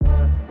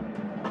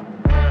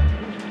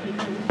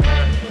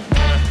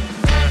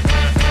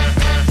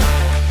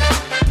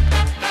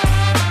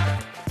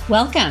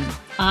Welcome.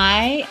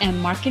 I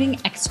am marketing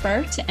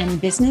expert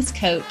and business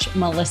coach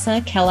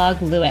Melissa Kellogg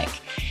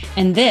Lewick,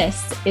 and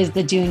this is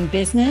the Doing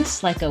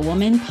Business Like a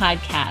Woman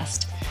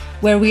podcast,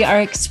 where we are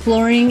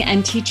exploring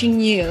and teaching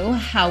you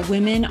how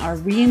women are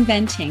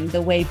reinventing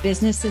the way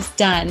business is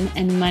done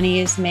and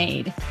money is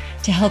made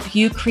to help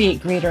you create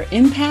greater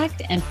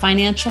impact and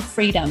financial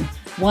freedom,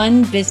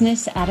 one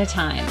business at a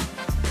time.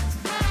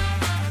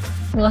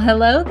 Well,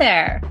 hello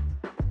there.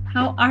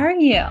 How are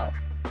you?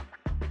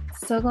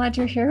 So glad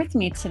you're here with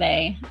me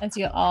today as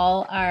you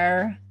all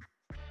are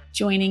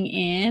joining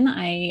in.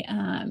 I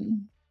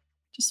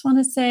just want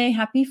to say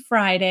happy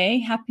Friday,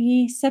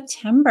 happy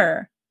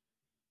September.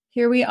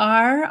 Here we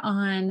are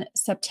on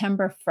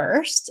September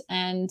 1st,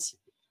 and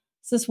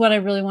this is what I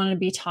really want to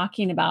be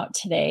talking about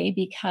today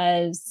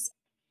because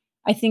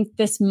I think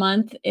this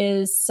month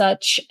is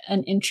such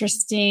an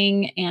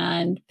interesting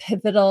and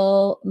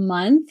pivotal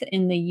month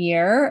in the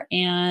year,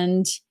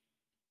 and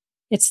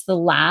it's the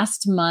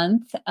last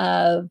month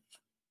of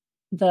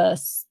the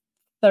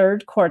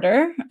third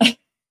quarter. I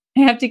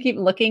have to keep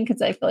looking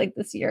because I feel like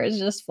this year is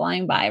just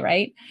flying by,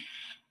 right?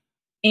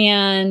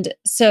 And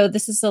so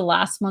this is the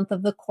last month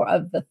of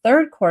the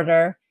third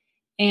quarter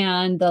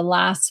and the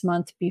last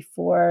month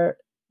before,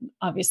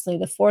 obviously,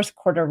 the fourth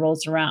quarter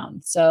rolls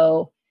around.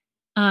 So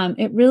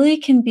it really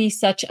can be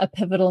such a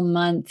pivotal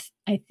month,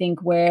 I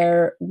think,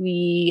 where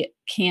we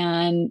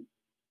can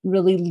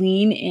really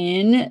lean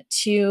in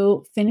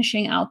to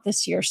finishing out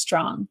this year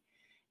strong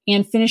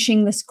and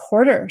finishing this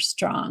quarter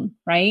strong,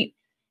 right?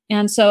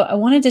 And so I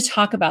wanted to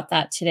talk about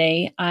that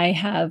today.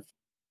 I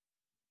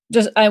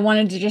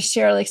wanted to just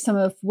share like some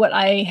of what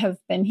I have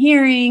been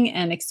hearing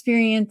and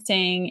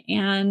experiencing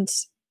and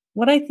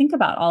what I think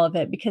about all of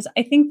it, because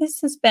I think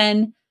this has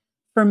been,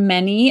 for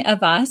many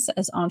of us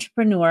as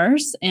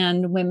entrepreneurs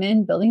and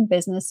women building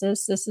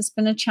businesses, this has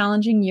been a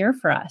challenging year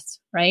for us,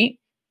 right?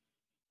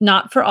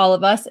 Not for all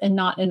of us and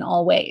not in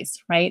all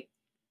ways, right?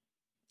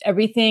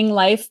 Everything,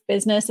 life,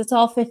 business, it's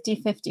all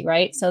 50-50,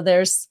 right? So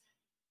there's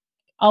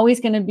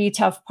always going to be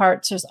tough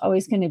parts. There's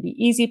always going to be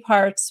easy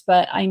parts.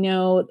 But I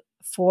know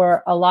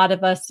for a lot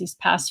of us, these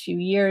past few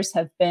years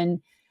have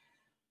been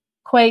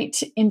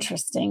quite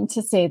interesting,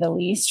 to say the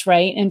least,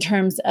 right? In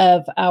terms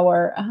of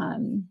our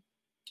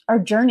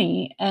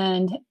journey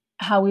and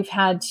how we've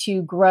had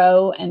to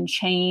grow and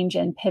change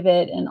and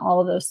pivot and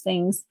all of those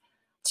things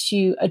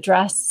to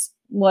address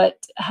what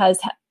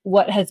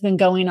has been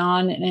going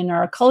on in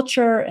our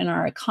culture, in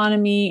our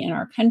economy, in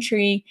our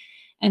country.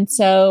 And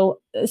so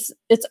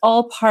it's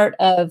all part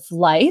of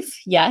life,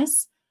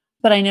 yes.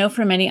 But I know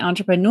for many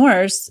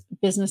entrepreneurs,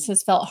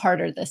 businesses felt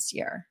harder this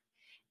year,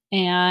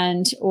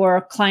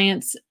 or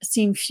clients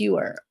seem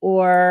fewer,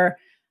 or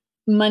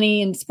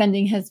money and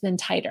spending has been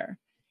tighter.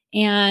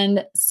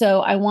 And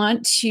so I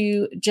want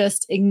to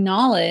just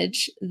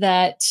acknowledge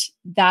that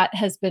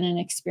has been an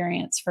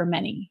experience for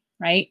many,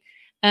 right?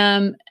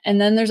 And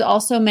then there's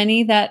also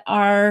many that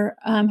are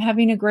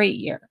having a great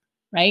year,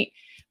 right?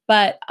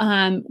 But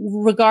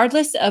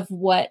regardless of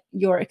what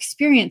your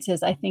experience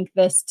is, I think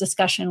this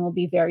discussion will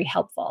be very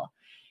helpful.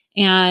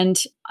 And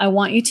I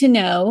want you to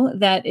know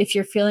that if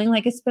you're feeling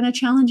like it's been a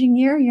challenging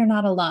year, you're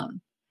not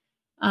alone.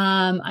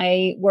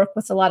 I work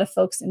with a lot of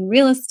folks in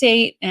real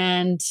estate,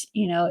 and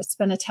it's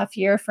been a tough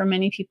year for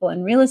many people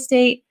in real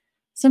estate.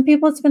 Some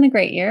people, it's been a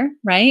great year,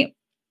 right?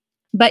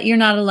 But you're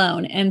not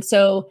alone. And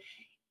so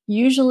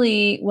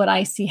usually what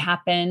I see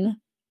happen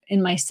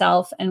in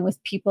myself and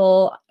with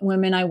people,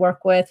 women I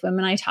work with,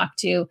 women I talk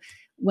to,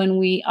 when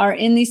we are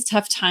in these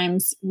tough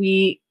times,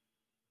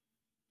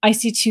 I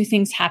see two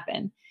things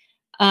happen.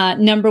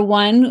 Number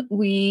one,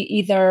 we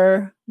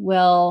either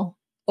will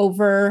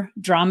over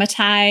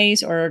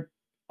dramatize or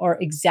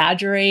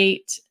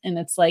exaggerate, and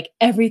it's like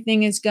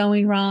everything is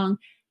going wrong,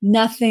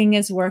 nothing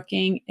is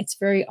working. It's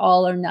very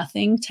all or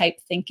nothing type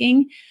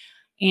thinking,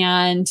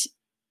 and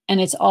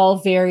it's all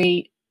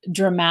very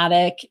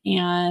dramatic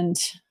and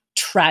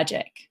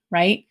tragic,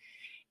 right?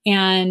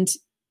 And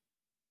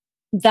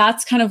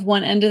that's kind of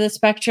one end of the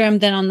spectrum.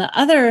 Then on the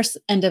other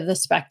end of the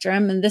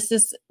spectrum, and this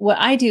is what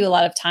I do a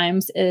lot of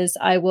times, is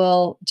I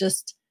will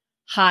just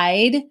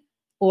hide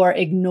or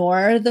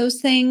ignore those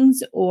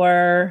things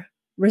or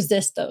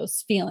resist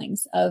those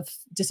feelings of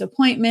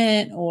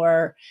disappointment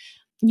or,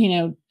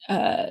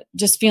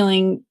 just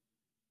feeling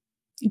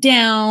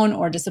down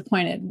or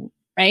disappointed,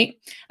 right?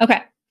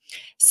 Okay.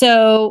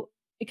 So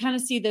I kind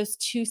of see those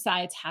two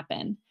sides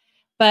happen.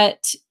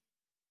 But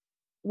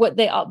what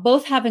they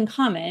both have in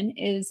common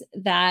is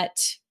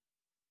that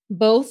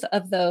both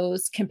of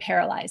those can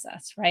paralyze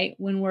us, right?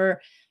 When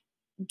we're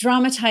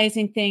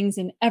dramatizing things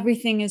and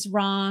everything is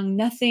wrong,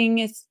 nothing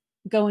is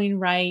going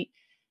right,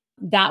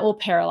 that will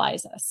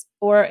paralyze us.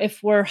 Or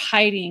if we're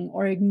hiding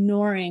or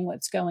ignoring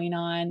what's going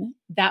on,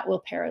 that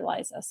will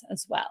paralyze us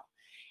as well.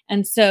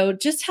 And so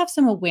just have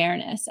some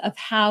awareness of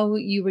how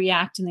you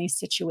react in these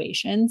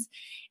situations.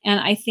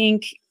 And I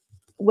think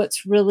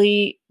what's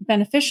really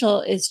beneficial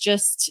is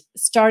just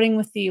starting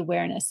with the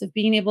awareness of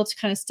being able to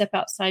kind of step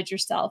outside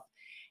yourself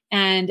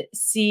and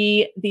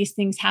see these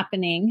things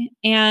happening,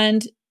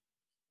 and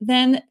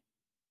then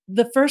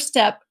the first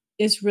step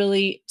is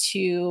really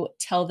to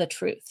tell the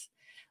truth,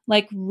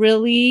 like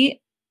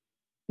really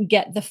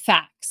get the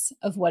facts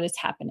of what is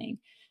happening.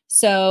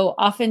 So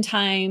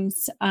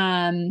oftentimes,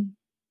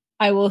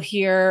 I will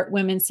hear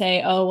women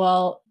say, oh,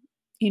 well,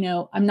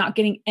 I'm not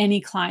getting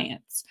any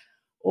clients,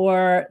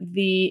 or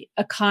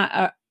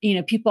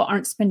people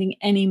aren't spending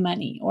any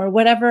money, or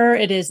whatever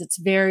it is. It's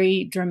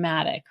very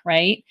dramatic,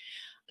 right?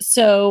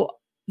 So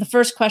the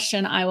first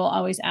question I will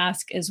always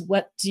ask is,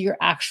 what do your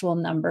actual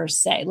numbers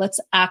say? Let's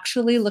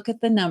actually look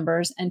at the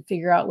numbers and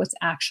figure out what's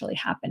actually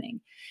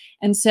happening.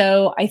 And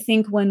so I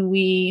think when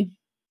we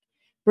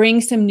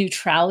bring some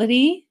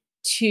neutrality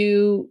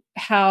to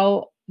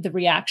how the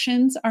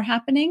reactions are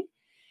happening,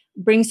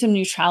 bring some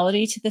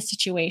neutrality to the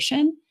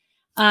situation,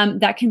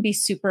 that can be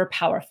super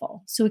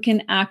powerful. So we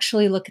can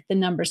actually look at the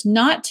numbers,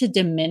 not to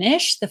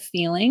diminish the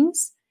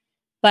feelings,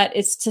 but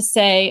it's to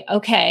say,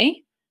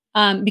 okay,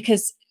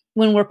 because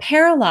when we're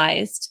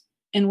paralyzed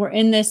and we're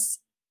in this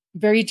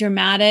very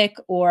dramatic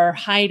or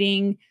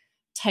hiding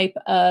type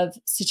of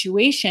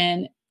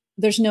situation,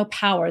 there's no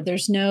power.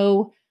 There's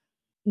no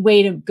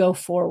way to go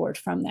forward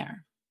from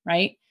there,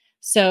 right?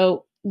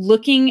 So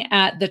looking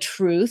at the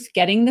truth,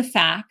 getting the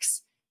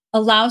facts,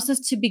 allows us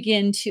to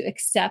begin to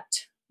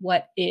accept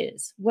what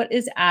is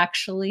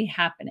actually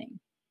happening,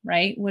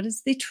 right? What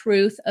is the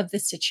truth of the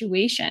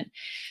situation?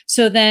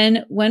 So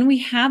then when we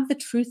have the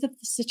truth of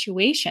the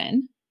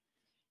situation,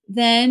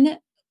 then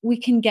we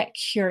can get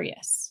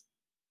curious,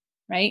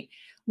 right?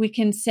 We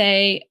can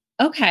say,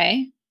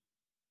 okay,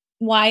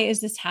 why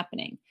is this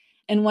happening?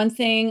 And one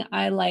thing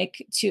I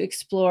like to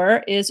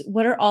explore is,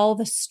 what are all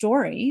the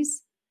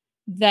stories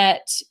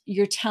that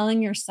you're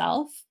telling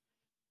yourself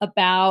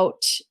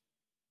about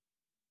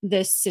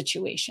this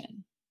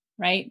situation,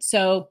 right?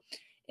 So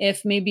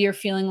if maybe you're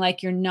feeling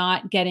like you're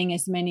not getting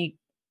as many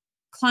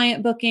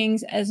client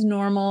bookings as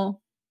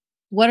normal,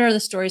 what are the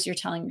stories you're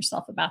telling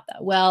yourself about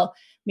that? Well,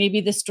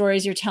 maybe the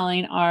stories you're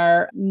telling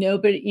are,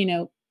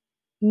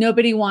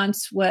 nobody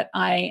wants what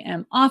I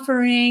am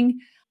offering.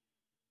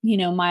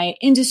 My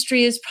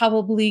industry is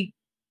probably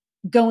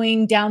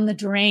going down the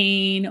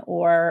drain,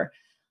 or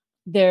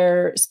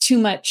there's too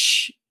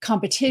much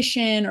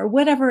competition, or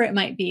whatever it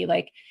might be.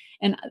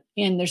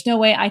 And there's no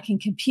way I can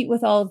compete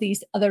with all of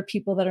these other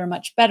people that are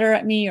much better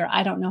at me, or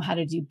I don't know how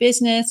to do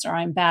business, or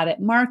I'm bad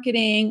at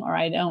marketing, or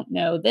I don't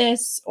know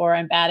this, or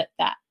I'm bad at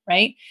that,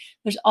 right?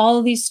 There's all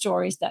of these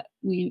stories that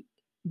we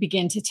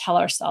begin to tell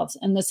ourselves.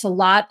 And there's a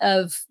lot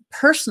of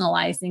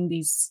personalizing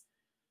these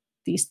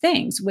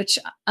things, which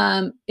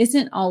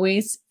isn't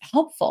always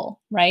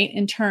helpful, right?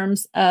 In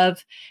terms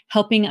of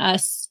helping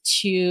us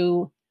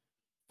to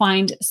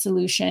find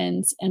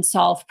solutions and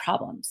solve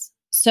problems.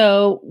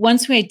 So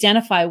once we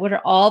identify what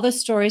are all the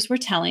stories we're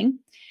telling,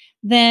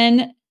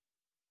 then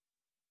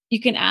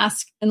you can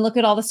ask and look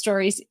at all the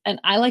stories. And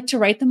I like to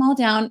write them all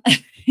down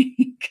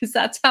because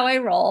that's how I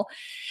roll.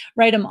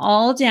 Write them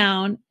all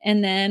down.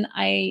 And then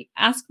I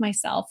ask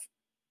myself,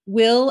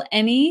 will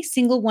any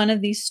single one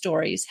of these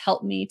stories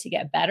help me to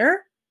get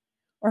better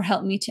or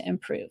help me to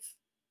improve?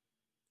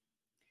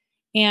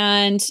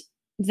 And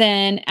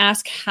then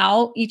ask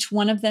how each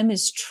one of them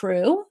is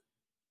true,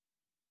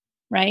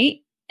 right?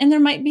 And there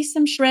might be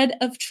some shred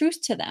of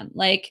truth to them.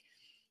 Like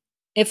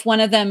if one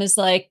of them is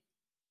like,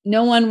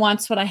 no one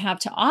wants what I have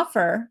to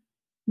offer,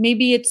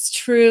 maybe it's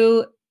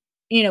true.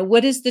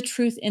 What is the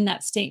truth in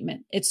that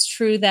statement? It's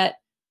true that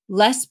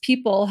less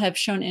people have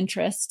shown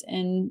interest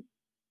in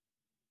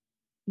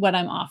what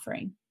I'm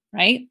offering,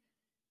 right?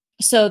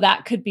 So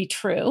that could be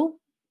true.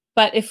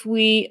 But if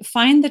we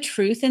find the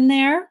truth in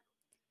there,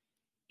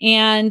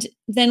 and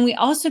then we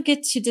also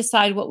get to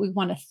decide what we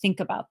want to think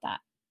about that,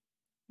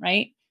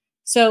 right?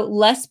 So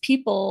less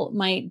people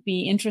might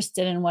be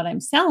interested in what I'm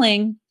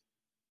selling,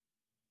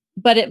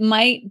 but it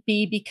might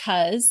be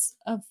because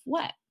of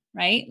what,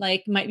 right?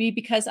 Like might be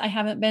because I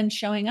haven't been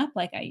showing up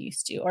like I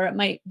used to, or it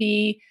might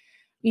be,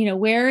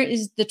 where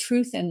is the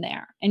truth in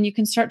there? And you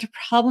can start to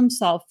problem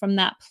solve from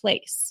that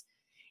place.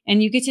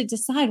 And you get to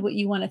decide what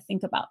you want to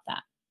think about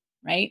that,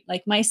 right?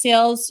 Like my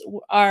sales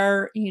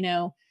are,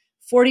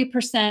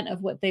 40%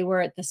 of what they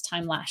were at this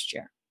time last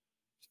year.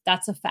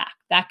 That's a fact.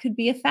 That could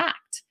be a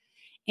fact.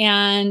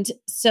 And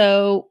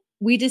so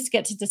we just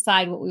get to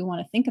decide what we want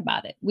to think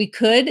about it. We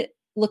could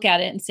look at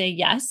it and say,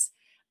 yes,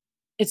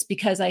 it's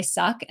because I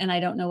suck and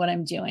I don't know what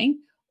I'm doing,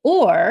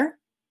 or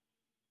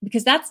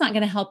because that's not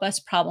going to help us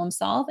problem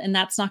solve, and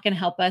that's not going to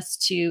help us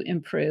to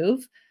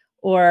improve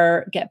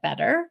or get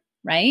better,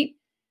 right?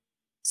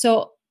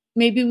 So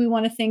maybe we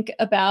want to think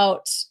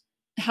about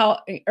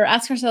or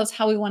ask ourselves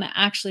how we want to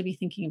actually be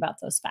thinking about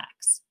those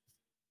facts.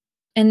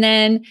 And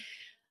then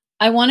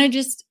I want to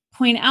just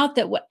point out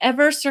that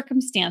whatever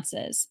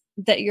circumstances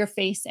that you're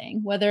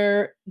facing,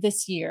 whether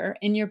this year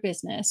in your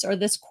business or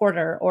this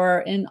quarter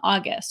or in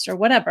August or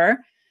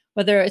whatever,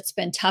 whether it's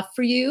been tough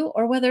for you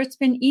or whether it's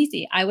been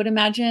easy, I would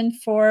imagine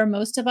for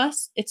most of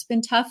us, it's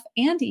been tough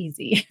and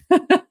easy.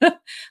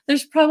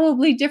 There's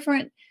probably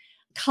different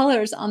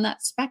colors on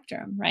that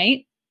spectrum,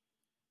 right?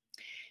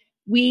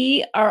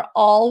 We are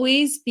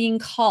always being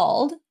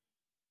called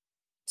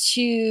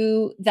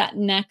to that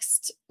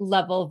next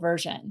level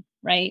version,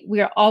 right? We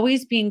are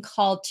always being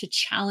called to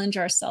challenge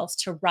ourselves,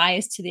 to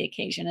rise to the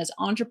occasion. As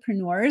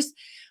entrepreneurs,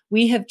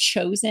 we have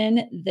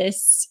chosen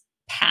this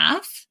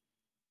path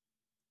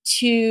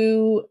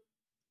to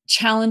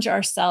challenge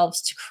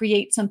ourselves to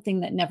create something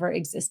that never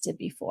existed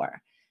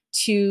before,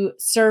 to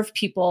serve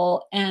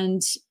people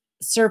and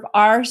serve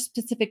our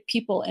specific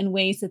people in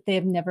ways that they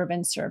have never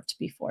been served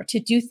before, to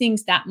do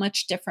things that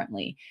much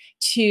differently,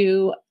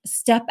 to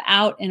step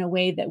out in a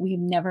way that we've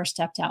never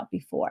stepped out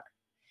before.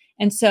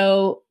 And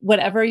so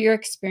whatever you're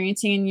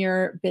experiencing in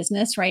your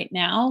business right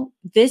now,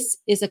 this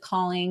is a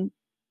calling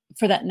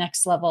for that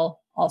next level.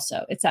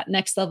 Also, it's that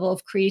next level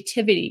of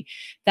creativity,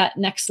 that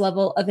next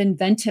level of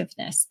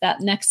inventiveness, that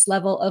next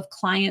level of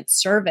client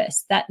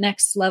service, that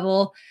next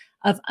level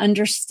of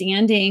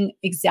understanding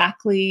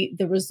exactly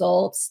the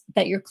results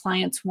that your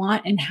clients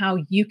want and how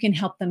you can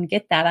help them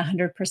get that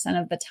 100%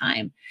 of the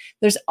time.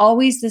 There's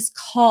always this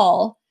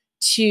call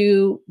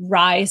to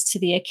rise to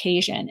the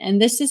occasion.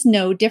 And this is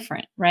no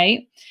different,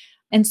 right?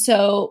 And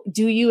so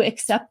do you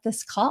accept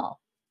this call,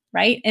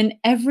 right? And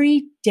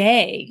every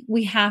day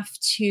we have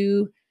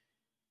to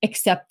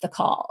accept the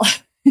call.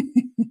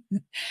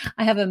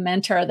 I have a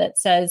mentor that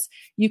says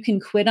you can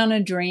quit on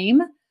a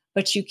dream,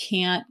 but you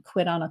can't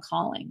quit on a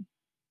calling,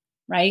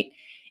 right?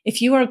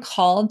 If you are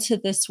called to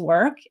this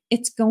work,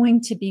 it's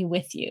going to be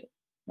with you,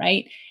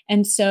 right?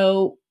 And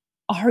so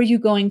are you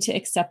going to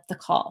accept the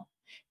call?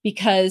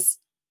 Because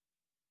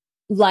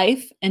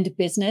life and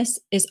business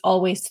is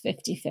always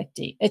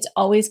 50-50. It's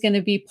always going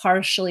to be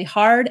partially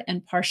hard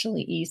and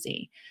partially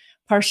easy,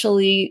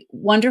 partially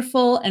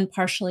wonderful and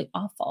partially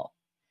awful.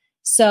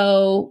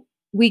 So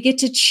we get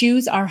to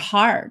choose our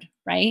hard,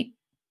 right?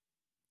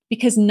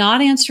 Because not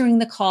answering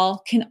the call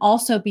can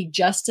also be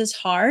just as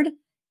hard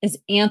as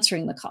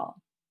answering the call,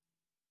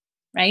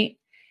 right?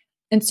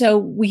 And so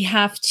we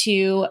have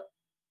to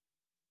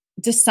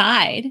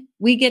decide,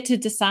 we get to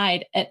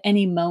decide at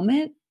any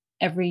moment,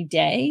 every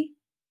day,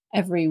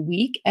 every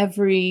week,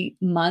 every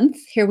month.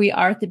 Here we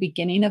are at the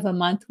beginning of a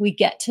month. We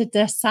get to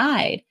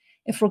decide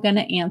if we're going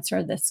to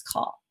answer this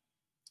call,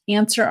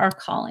 answer our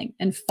calling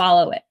and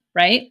follow it,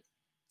 right?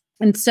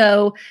 And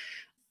so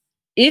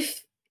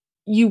if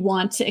you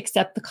want to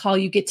accept the call,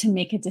 you get to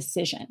make a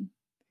decision.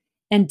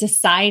 And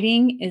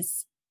deciding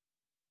is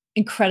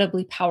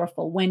incredibly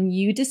powerful. When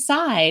you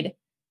decide,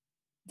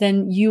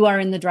 then you are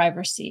in the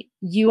driver's seat.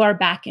 You are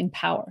back in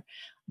power.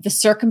 The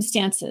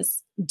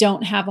circumstances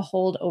don't have a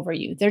hold over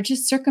you. They're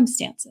just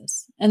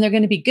circumstances. And they're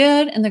going to be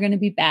good and they're going to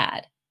be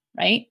bad,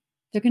 right?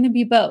 They're going to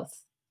be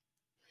both.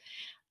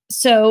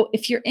 So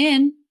if you're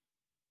in,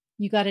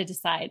 you got to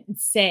decide and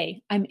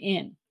say, I'm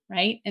in.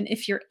 Right? And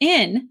if you're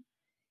in,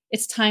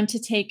 it's time to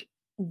take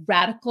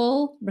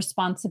radical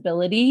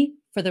responsibility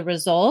for the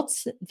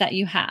results that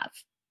you have,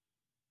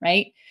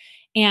 right?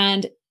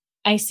 And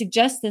I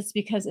suggest this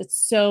because it's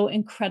so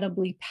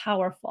incredibly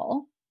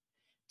powerful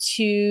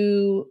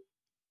to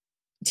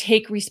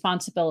take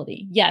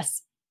responsibility.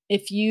 Yes,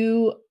 if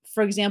you,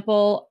 for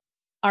example,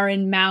 are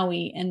in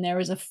Maui and there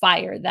was a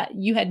fire that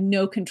you had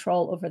no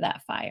control over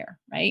that fire,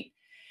 right?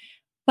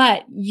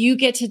 But you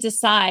get to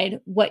decide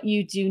what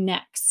you do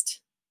next.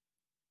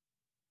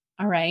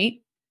 All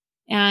right.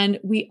 And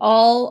we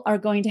all are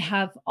going to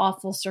have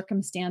awful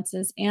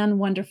circumstances and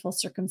wonderful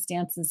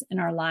circumstances in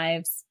our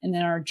lives and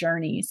in our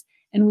journeys.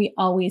 And we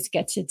always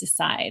get to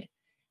decide.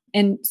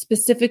 And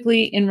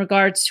specifically in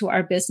regards to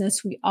our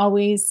business, we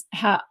always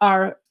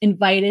are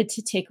invited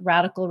to take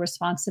radical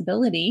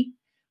responsibility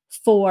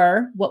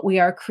for what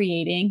we are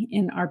creating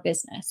in our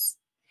business.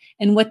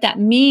 And what that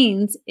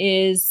means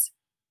is,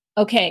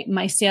 okay,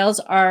 my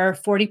sales are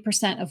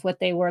 40% of what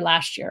they were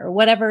last year, or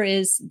whatever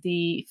is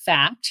the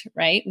fact,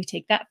 right? We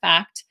take that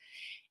fact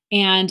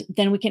and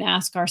then we can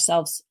ask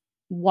ourselves,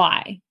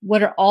 why?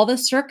 What are all the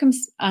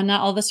not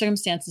all the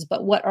circumstances,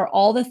 but what are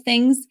all the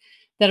things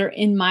that are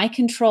in my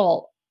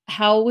control?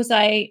 How was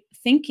I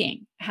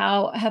thinking?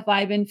 How have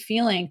I been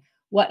feeling?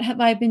 What have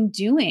I been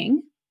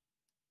doing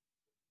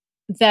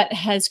that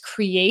has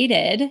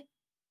created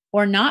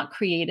or not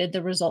created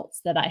the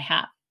results that I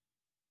have?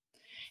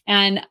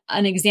 And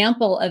an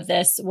example of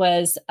this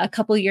was a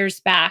couple of years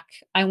back,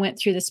 I went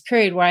through this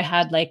period where I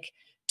had like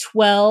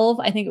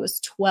 12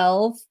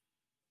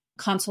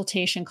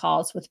 consultation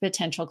calls with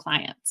potential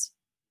clients,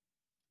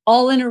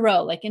 all in a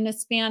row, like in a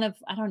span of,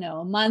 I don't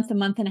know, a month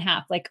and a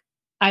half. Like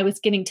I was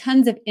getting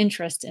tons of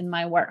interest in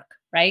my work,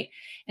 right?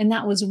 And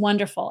that was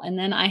wonderful. And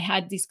then I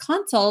had these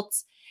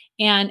consults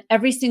and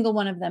every single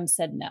one of them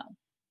said no.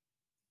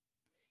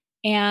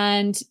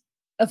 And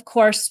of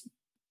course,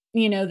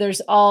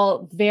 there's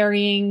all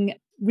varying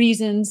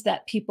reasons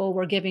that people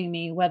were giving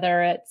me,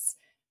 whether it's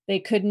they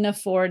couldn't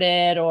afford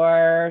it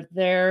or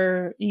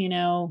they're,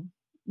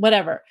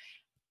 whatever,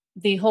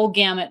 the whole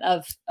gamut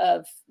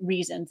of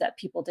reasons that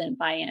people didn't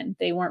buy in.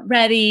 They weren't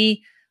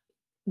ready,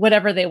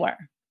 whatever they were,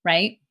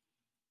 right?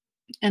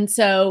 And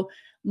so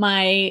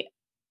my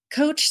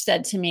coach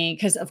said to me,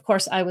 because of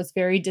course I was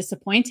very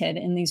disappointed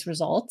in these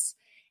results,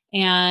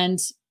 and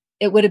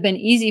it would have been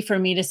easy for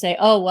me to say,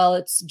 oh, well,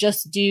 it's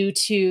just due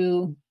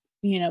to,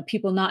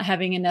 people not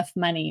having enough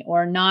money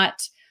or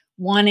not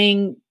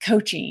wanting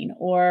coaching,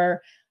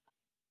 or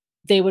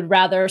they would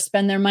rather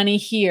spend their money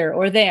here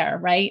or there,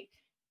 right?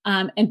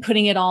 And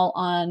putting it all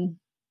on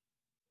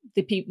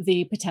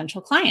the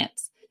potential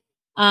clients.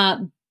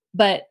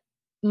 But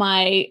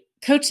my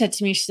coach said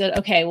to me, she said,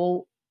 okay,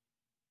 well,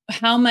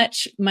 how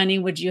much money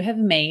would you have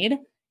made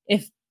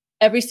if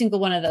every single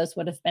one of those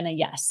would have been a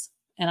yes?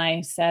 And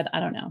I said, I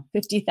don't know,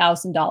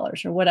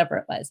 $50,000 or whatever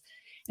it was.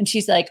 And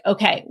she's like,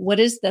 okay, what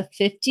is the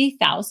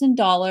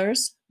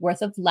 $50,000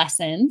 worth of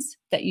lessons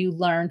that you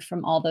learned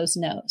from all those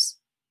no's?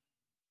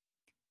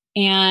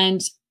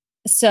 And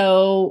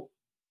so,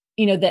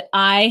 that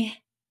I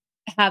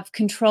have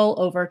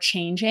control over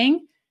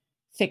changing,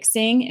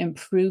 fixing,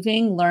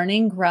 improving,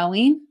 learning,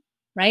 growing,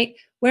 right?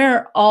 Where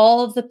are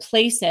all of the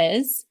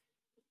places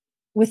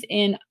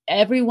within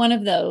every one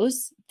of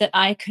those that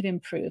I could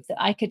improve,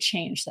 that I could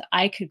change, that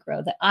I could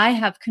grow, that I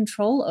have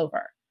control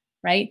over,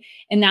 right?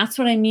 And that's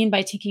what I mean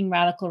by taking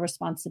radical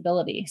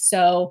responsibility.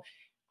 So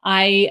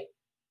I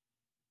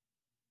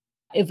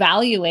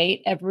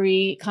evaluate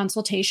every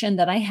consultation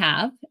that I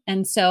have.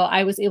 And so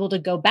I was able to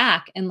go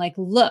back and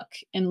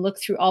look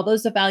through all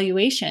those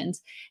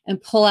evaluations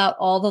and pull out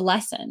all the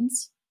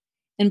lessons.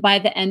 And by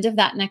the end of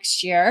that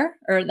next year,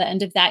 or the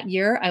end of that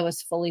year, I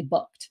was fully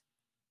booked,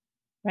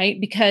 right?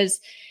 Because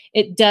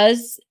it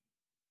does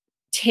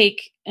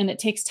take, and it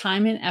takes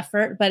time and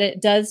effort, but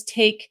it does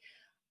take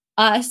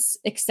us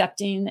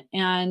accepting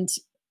and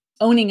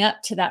owning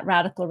up to that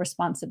radical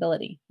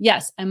responsibility.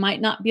 Yes, I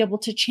might not be able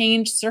to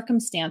change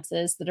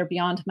circumstances that are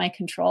beyond my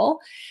control,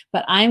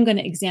 but I'm going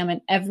to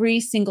examine every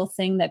single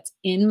thing that's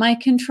in my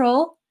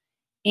control,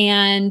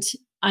 and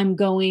I'm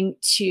going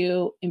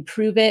to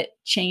improve it,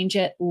 change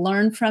it,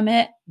 learn from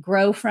it,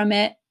 grow from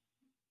it,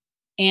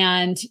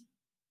 and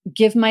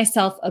give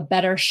myself a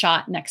better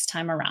shot next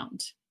time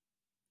around,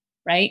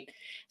 right?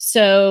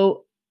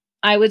 So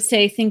I would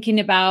say, thinking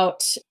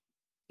about,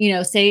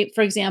 say,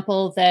 for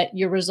example, that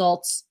your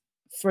results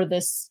for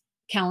this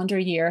calendar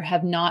year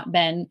have not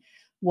been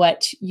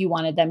what you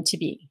wanted them to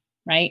be,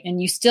 right?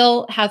 And you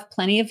still have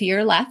plenty of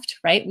year left,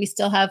 right? We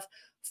still have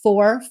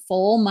 4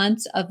 full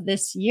months of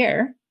this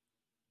year.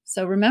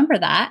 So remember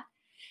that.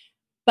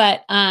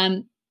 But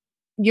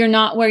you're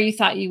not where you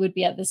thought you would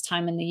be at this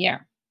time in the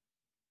year.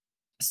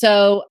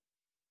 So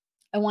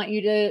I want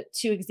you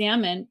to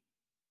examine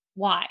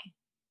why.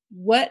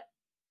 What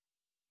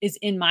is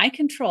in my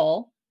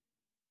control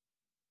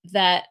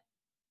that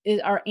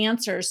are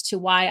answers to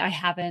why I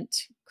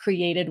haven't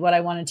created what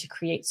I wanted to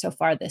create so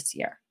far this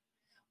year?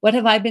 What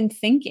have I been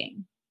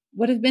thinking?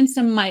 What have been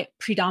some of my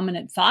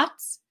predominant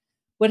thoughts?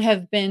 What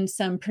have been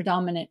some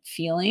predominant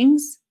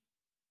feelings?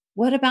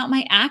 What about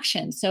my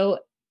actions? So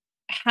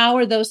how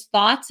are those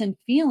thoughts and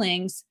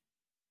feelings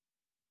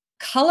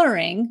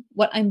coloring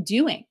what I'm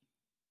doing?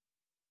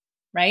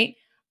 Right?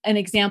 An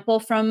example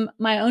from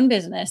my own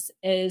business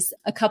is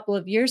a couple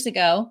of years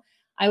ago,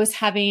 I was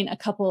having a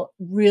couple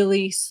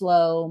really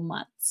slow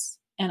months,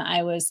 and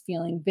I was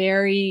feeling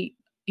very,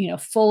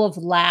 full of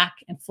lack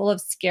and full of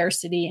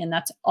scarcity. And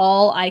that's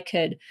all I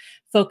could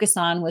focus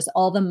on, was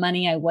all the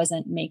money I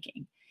wasn't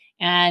making.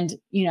 And,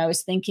 I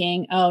was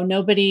thinking, oh,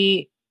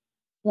 nobody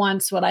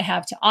wants what I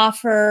have to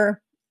offer.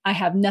 I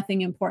have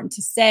nothing important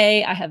to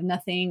say. I have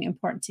nothing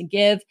important to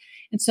give.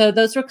 And so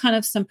those were kind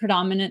of some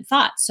predominant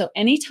thoughts. So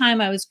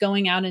anytime I was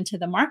going out into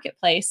the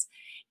marketplace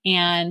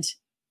and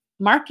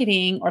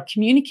marketing or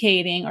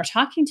communicating or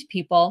talking to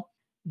people,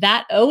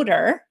 that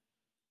odor,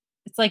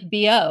 it's like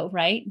BO,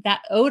 right?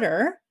 That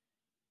odor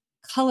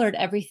colored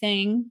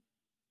everything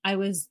I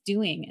was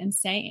doing and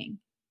saying,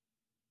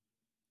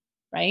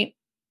 right?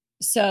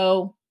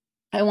 So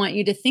I want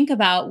you to think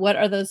about what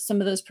are some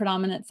of those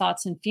predominant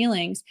thoughts and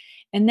feelings,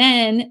 and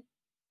then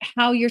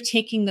how you're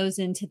taking those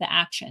into the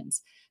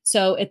actions.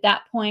 So at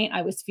that point,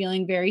 I was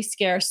feeling very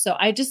scarce. So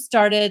I just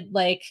started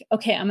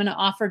okay, I'm going to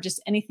offer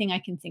just anything I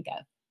can think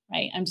of,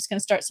 right? I'm just going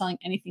to start selling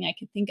anything I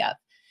can think of.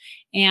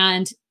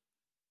 And,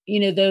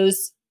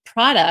 those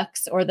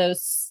products, or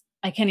those,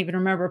 I can't even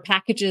remember,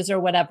 packages or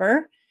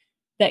whatever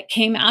that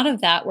came out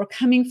of that were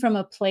coming from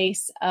a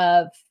place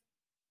of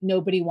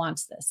nobody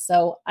wants this.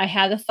 So I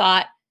had a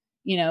thought,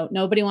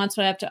 nobody wants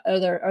what I have to,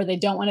 or they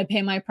don't want to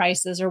pay my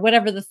prices, or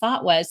whatever the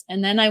thought was.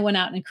 And then I went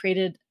out and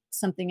created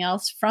something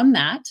else from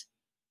that.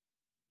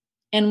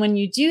 And when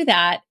you do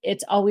that,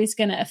 it's always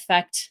going to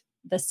affect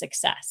the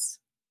success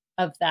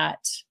of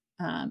that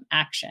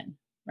action,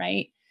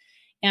 right?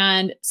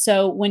 And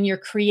so when you're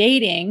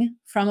creating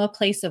from a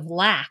place of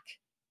lack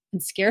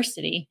and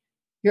scarcity,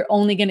 you're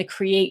only going to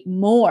create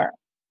more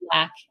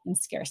lack and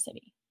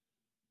scarcity,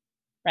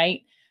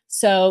 right?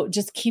 So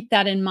just keep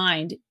that in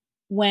mind.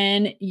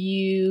 When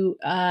you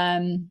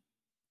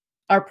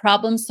are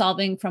problem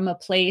solving from a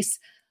place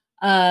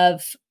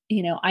of,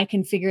 I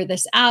can figure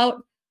this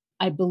out.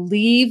 I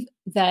believe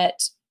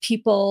that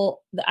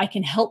I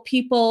can help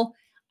people.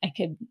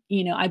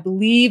 I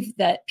believe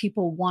that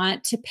people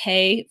want to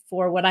pay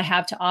for what I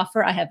have to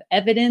offer. I have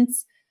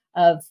evidence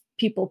of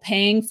people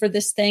paying for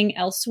this thing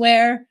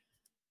elsewhere.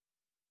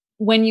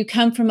 When you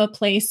come from a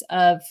place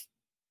of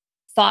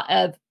thought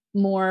of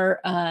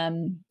more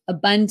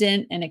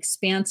abundant and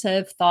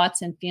expansive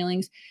thoughts and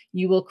feelings,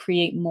 you will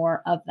create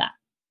more of that,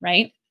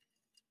 right?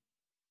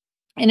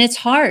 And it's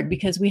hard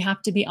because we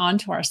have to be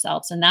onto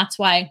ourselves. And that's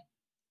why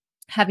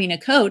having a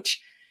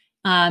coach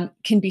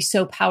can be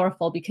so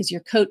powerful, because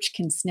your coach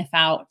can sniff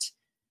out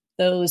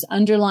those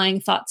underlying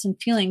thoughts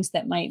and feelings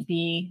that might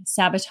be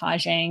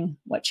sabotaging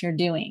what you're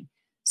doing.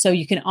 So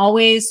you can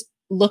always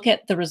look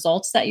at the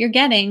results that you're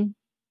getting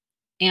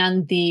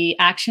and the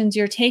actions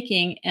you're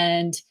taking.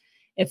 And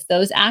if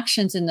those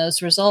actions and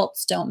those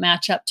results don't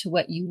match up to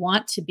what you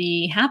want to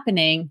be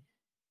happening,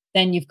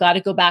 then you've got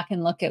to go back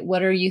and look at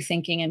what are you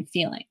thinking and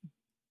feeling,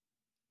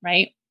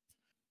 right?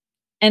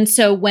 And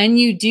so when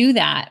you do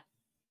that,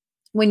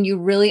 when you're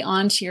really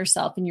onto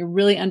yourself and you're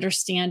really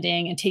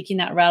understanding and taking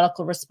that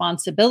radical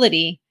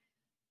responsibility,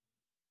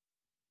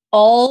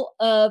 all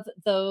of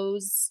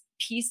those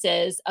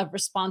pieces of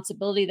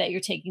responsibility that you're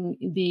taking,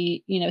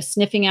 the,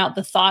 sniffing out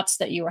the thoughts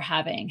that you were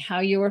having, how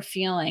you were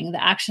feeling,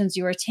 the actions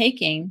you were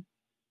taking,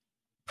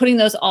 putting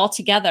those all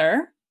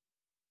together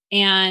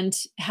and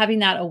having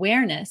that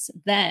awareness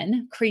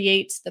then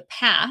creates the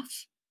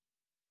path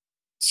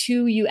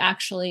to you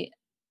actually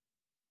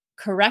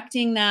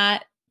correcting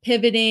that,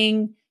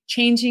 pivoting,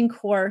 changing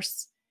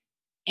course,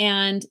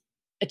 and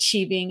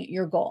achieving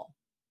your goal,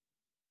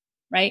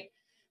 right?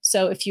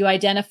 So if you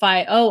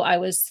identify, oh, I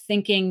was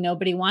thinking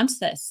nobody wants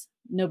this,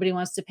 nobody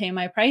wants to pay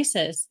my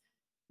prices,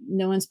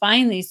 no one's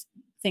buying these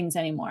things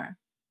anymore,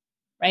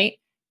 right?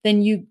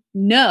 Then you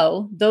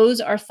know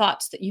those are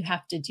thoughts that you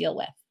have to deal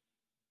with,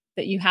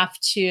 that you have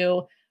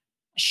to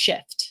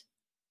shift,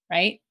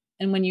 right?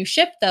 And when you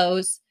shift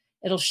those,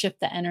 it'll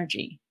shift the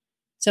energy.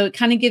 So it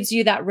kind of gives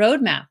you that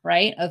roadmap,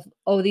 right? Of,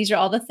 oh, these are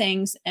all the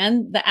things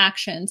and the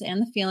actions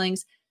and the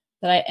feelings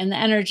and the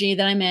energy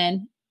that I'm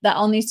in that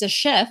all needs to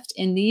shift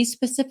in these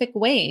specific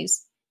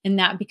ways. And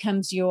that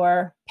becomes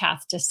your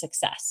path to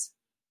success,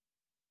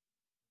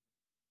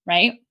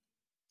 right?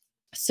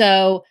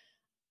 So,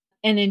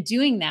 and in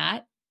doing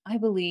that, I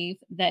believe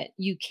that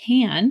you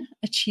can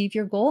achieve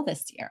your goal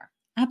this year.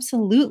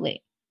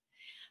 Absolutely.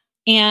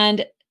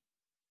 And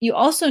you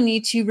also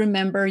need to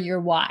remember your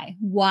why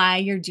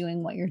you're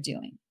doing what you're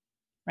doing,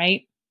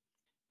 right?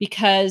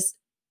 Because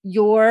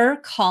your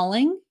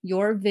calling,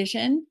 your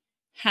vision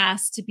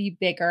has to be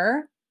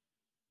bigger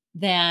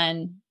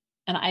than,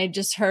 and I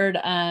just heard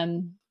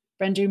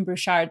Brendan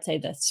Burchard say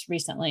this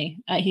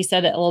recently. He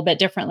said it a little bit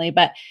differently,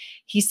 but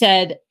he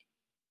said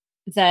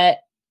that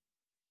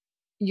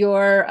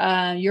your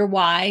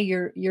why,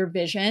 your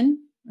vision,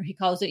 or he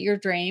calls it your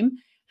dream,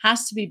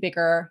 has to be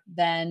bigger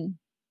than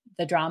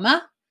the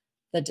drama,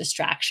 the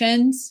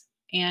distractions,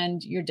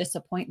 and your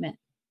disappointment,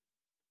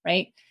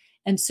 right?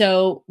 And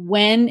so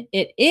when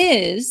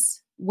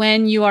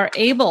you are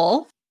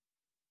able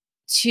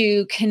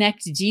to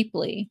connect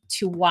deeply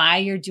to why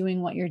you're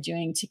doing what you're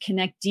doing, to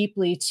connect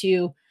deeply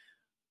to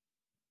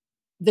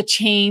the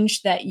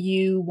change that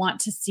you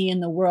want to see in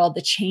the world,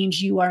 the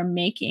change you are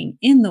making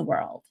in the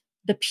world,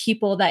 the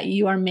people that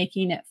you are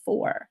making it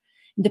for,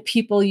 the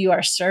people you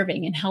are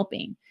serving and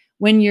helping.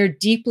 When you're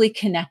deeply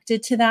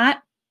connected to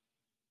that,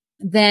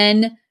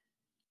 then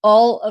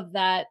all of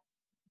that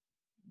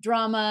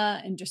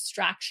drama and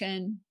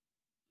distraction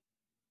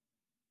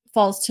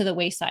falls to the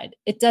wayside.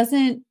 It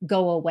doesn't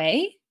go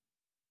away,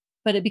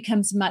 but it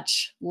becomes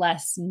much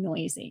less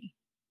noisy,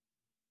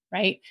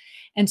 right?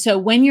 And so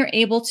when you're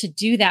able to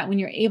do that, when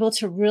you're able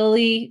to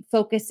really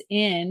focus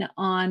in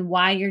on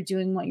why you're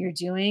doing what you're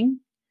doing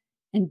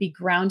and be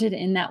grounded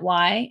in that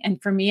why.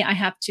 And for me, I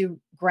have to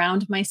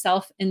ground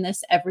myself in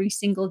this every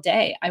single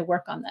day. I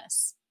work on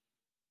this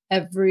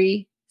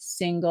every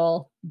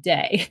single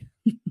day.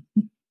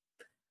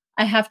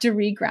 I have to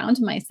reground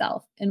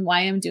myself in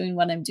why I'm doing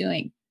what I'm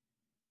doing,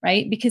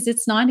 right? Because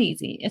it's not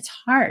easy. It's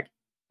hard.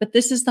 But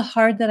this is the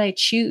hard that I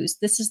choose.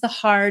 This is the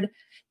hard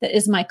that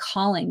is my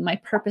calling, my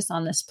purpose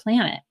on this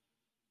planet,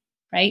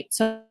 right?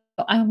 So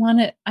I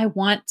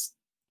want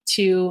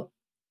to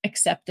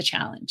accept the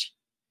challenge.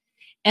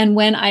 And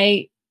when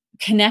I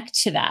connect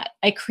to that,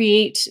 I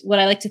create what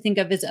I like to think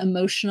of as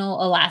emotional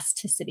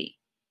elasticity,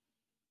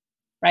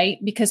 right?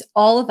 Because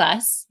all of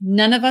us,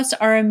 none of us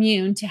are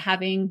immune to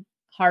having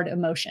hard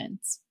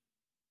emotions,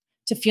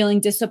 to feeling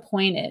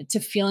disappointed, to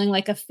feeling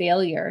like a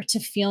failure, to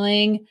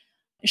feeling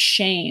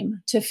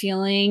shame, to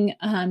feeling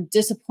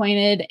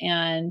disappointed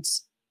and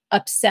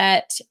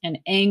upset and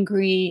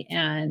angry.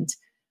 And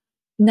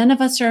none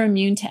of us are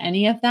immune to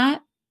any of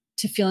that,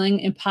 to feeling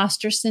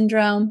imposter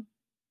syndrome.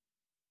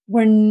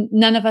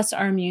 None of us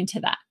are immune to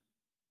that,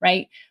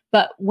 right?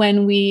 But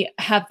when we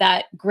have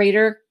that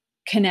greater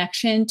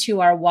connection to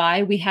our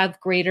why, we have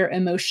greater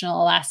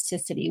emotional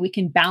elasticity. We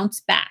can bounce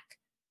back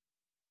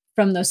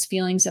from those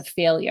feelings of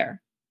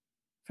failure,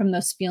 from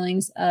those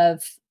feelings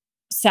of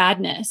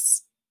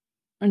sadness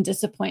and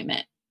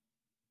disappointment.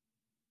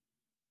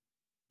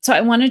 So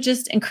I want to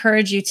just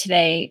encourage you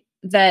today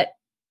that,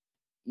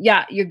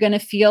 yeah, you're going to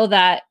feel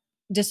that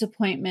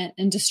disappointment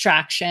and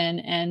distraction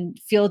and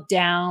feel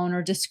down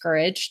or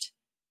discouraged.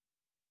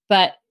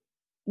 But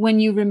when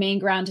you remain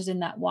grounded in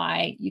that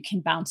why, you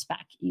can bounce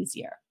back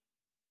easier.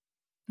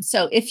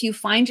 So if you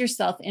find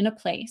yourself in a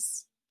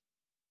place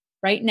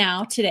right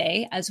now,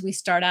 today, as we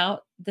start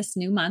out this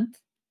new month,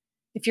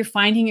 if you're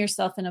finding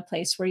yourself in a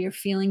place where you're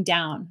feeling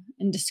down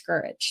and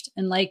discouraged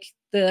and like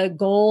the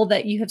goal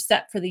that you have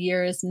set for the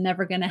year is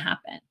never going to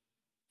happen,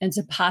 it's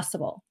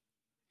impossible,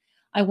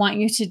 I want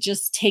you to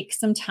just take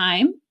some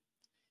time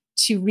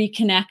to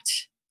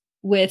reconnect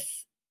with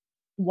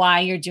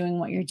why you're doing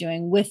what you're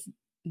doing, with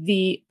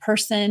the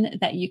person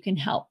that you can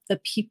help,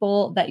 the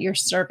people that you're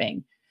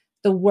serving,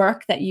 the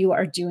work that you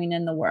are doing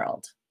in the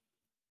world.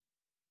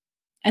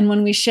 And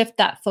when we shift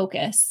that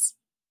focus,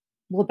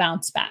 we'll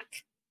bounce back.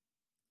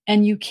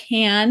 And you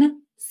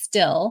can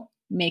still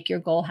make your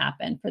goal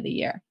happen for the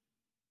year.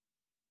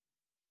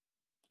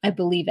 I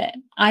believe it.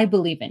 I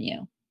believe in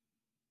you.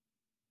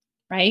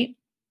 Right?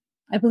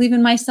 I believe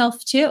in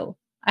myself too.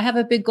 I have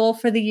a big goal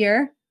for the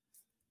year,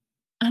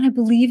 and I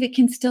believe it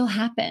can still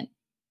happen.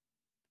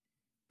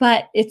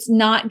 But it's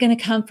not going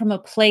to come from a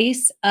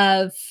place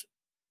of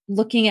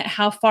looking at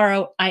how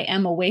far I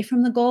am away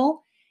from the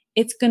goal.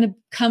 It's going to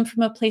come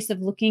from a place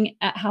of looking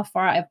at how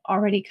far I've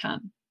already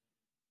come.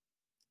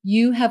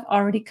 You have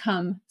already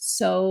come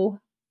so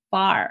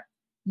far.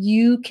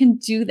 You can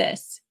do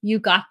this. You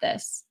got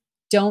this.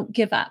 Don't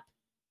give up.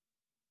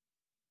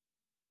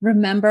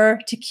 Remember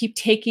to keep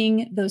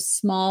taking those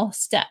small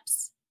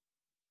steps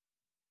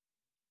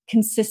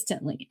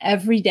consistently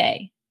every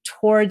day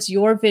towards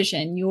your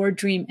vision, your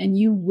dream, and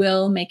you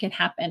will make it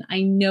happen.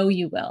 I know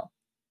you will.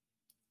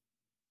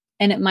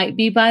 And it might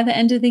be by the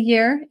end of the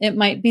year. It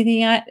might be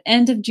the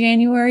end of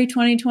January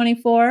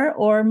 2024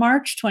 or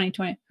March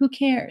 2020. Who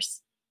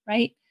cares,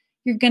 right?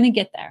 You're going to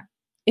get there.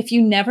 If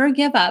you never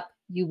give up,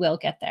 you will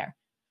get there.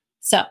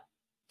 So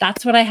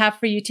that's what I have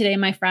for you today,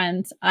 my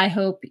friends. I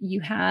hope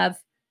you have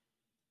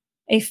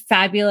a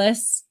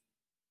fabulous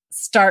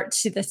start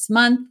to this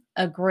month,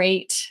 a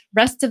great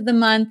rest of the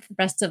month,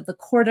 rest of the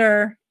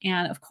quarter.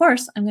 And of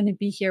course, I'm going to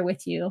be here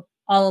with you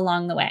all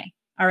along the way.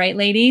 All right,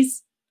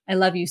 ladies, I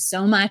love you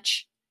so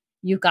much.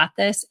 You got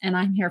this, and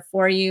I'm here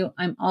for you.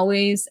 I'm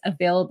always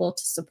available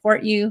to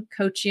support you,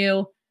 coach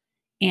you,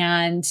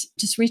 and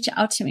just reach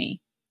out to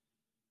me.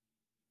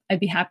 I'd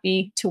be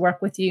happy to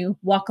work with you,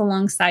 walk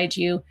alongside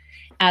you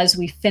as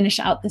we finish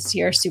out this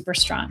year super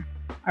strong.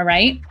 All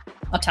right?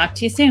 I'll talk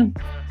to you soon.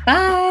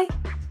 Bye.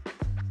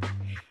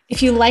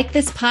 If you like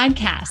this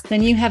podcast,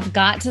 then you have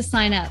got to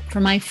sign up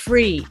for my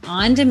free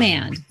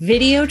on-demand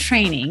video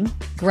training,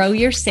 Grow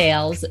Your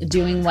Sales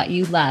Doing What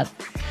You Love,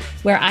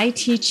 where I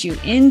teach you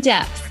in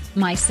depth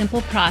my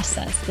simple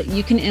process that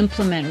you can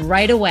implement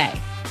right away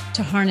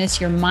to harness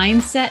your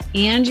mindset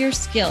and your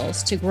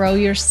skills to grow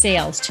your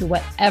sales to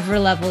whatever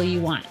level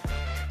you want.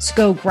 So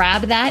go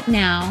grab that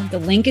now. The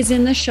link is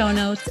in the show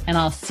notes, and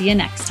I'll see you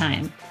next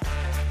time.